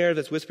cultural narrative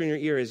that's whispering in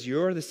your ear is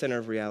you're the center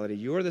of reality.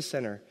 You're the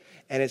center.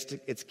 And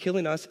it's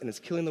killing us and it's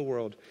killing the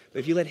world. But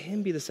if you let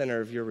him be the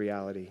center of your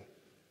reality,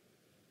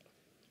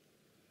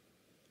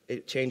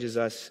 it changes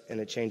us and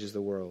it changes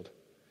the world.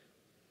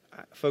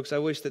 Folks, I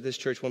wish that this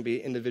church won't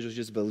be individuals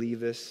who just believe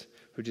this,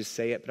 who just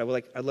say it,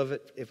 but I'd love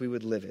it if we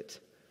would live it.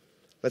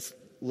 Let's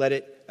let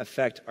it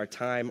affect our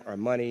time, our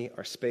money,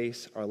 our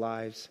space, our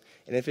lives.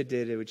 And if it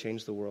did, it would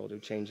change the world. It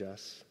would change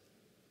us.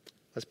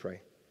 Let's pray.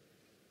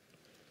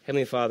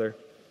 Heavenly Father,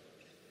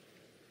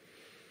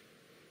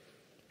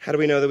 how do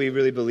we know that we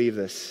really believe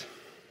this?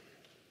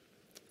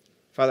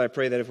 Father, I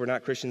pray that if we're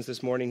not Christians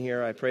this morning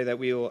here, I pray that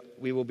we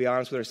will be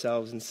honest with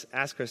ourselves and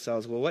ask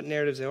ourselves, well, what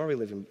narratives am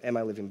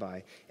I living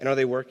by? And are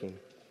they working?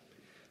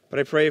 But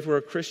I pray if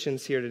we're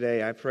Christians here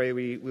today, I pray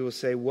we will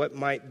say, what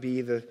might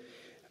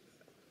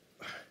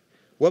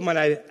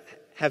I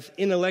have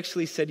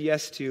intellectually said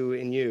yes to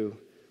in you,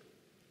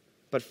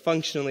 but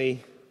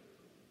functionally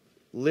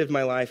lived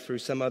my life through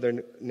some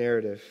other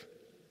narrative?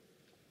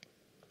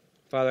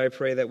 Father, I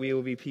pray that we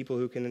will be people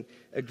who can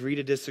agree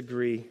to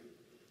disagree.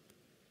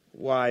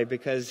 Why?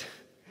 Because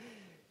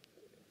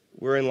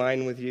we're in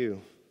line with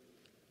you.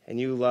 And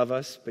you love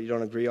us, but you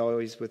don't agree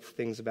always with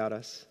things about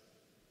us.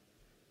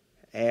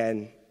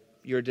 And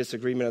your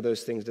disagreement of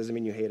those things doesn't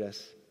mean you hate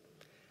us.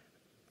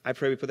 I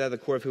pray we put that at the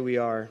core of who we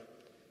are,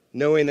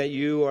 knowing that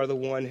you are the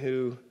one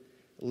who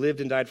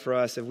lived and died for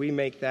us. If we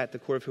make that the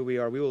core of who we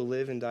are, we will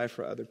live and die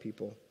for other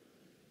people.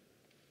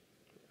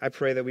 I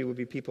pray that we will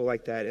be people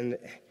like that, and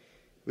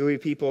we will be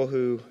people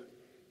who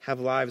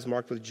have lives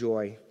marked with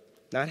joy,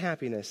 not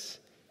happiness.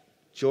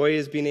 Joy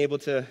is being able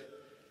to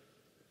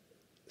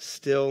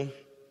still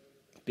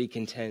be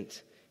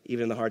content,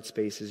 even in the hard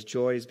spaces.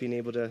 Joy is being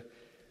able to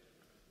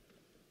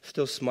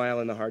still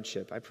smile in the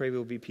hardship. I pray we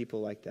will be people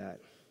like that.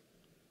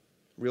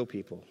 Real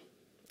people.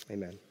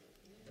 Amen.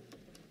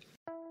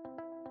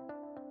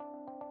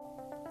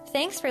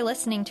 Thanks for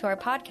listening to our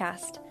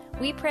podcast.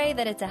 We pray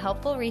that it's a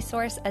helpful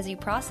resource as you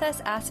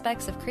process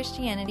aspects of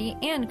Christianity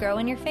and grow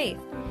in your faith.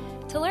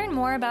 To learn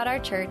more about our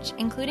church,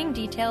 including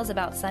details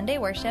about Sunday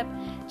worship,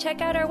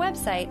 check out our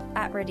website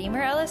at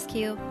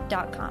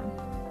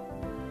redeemerlsq.com.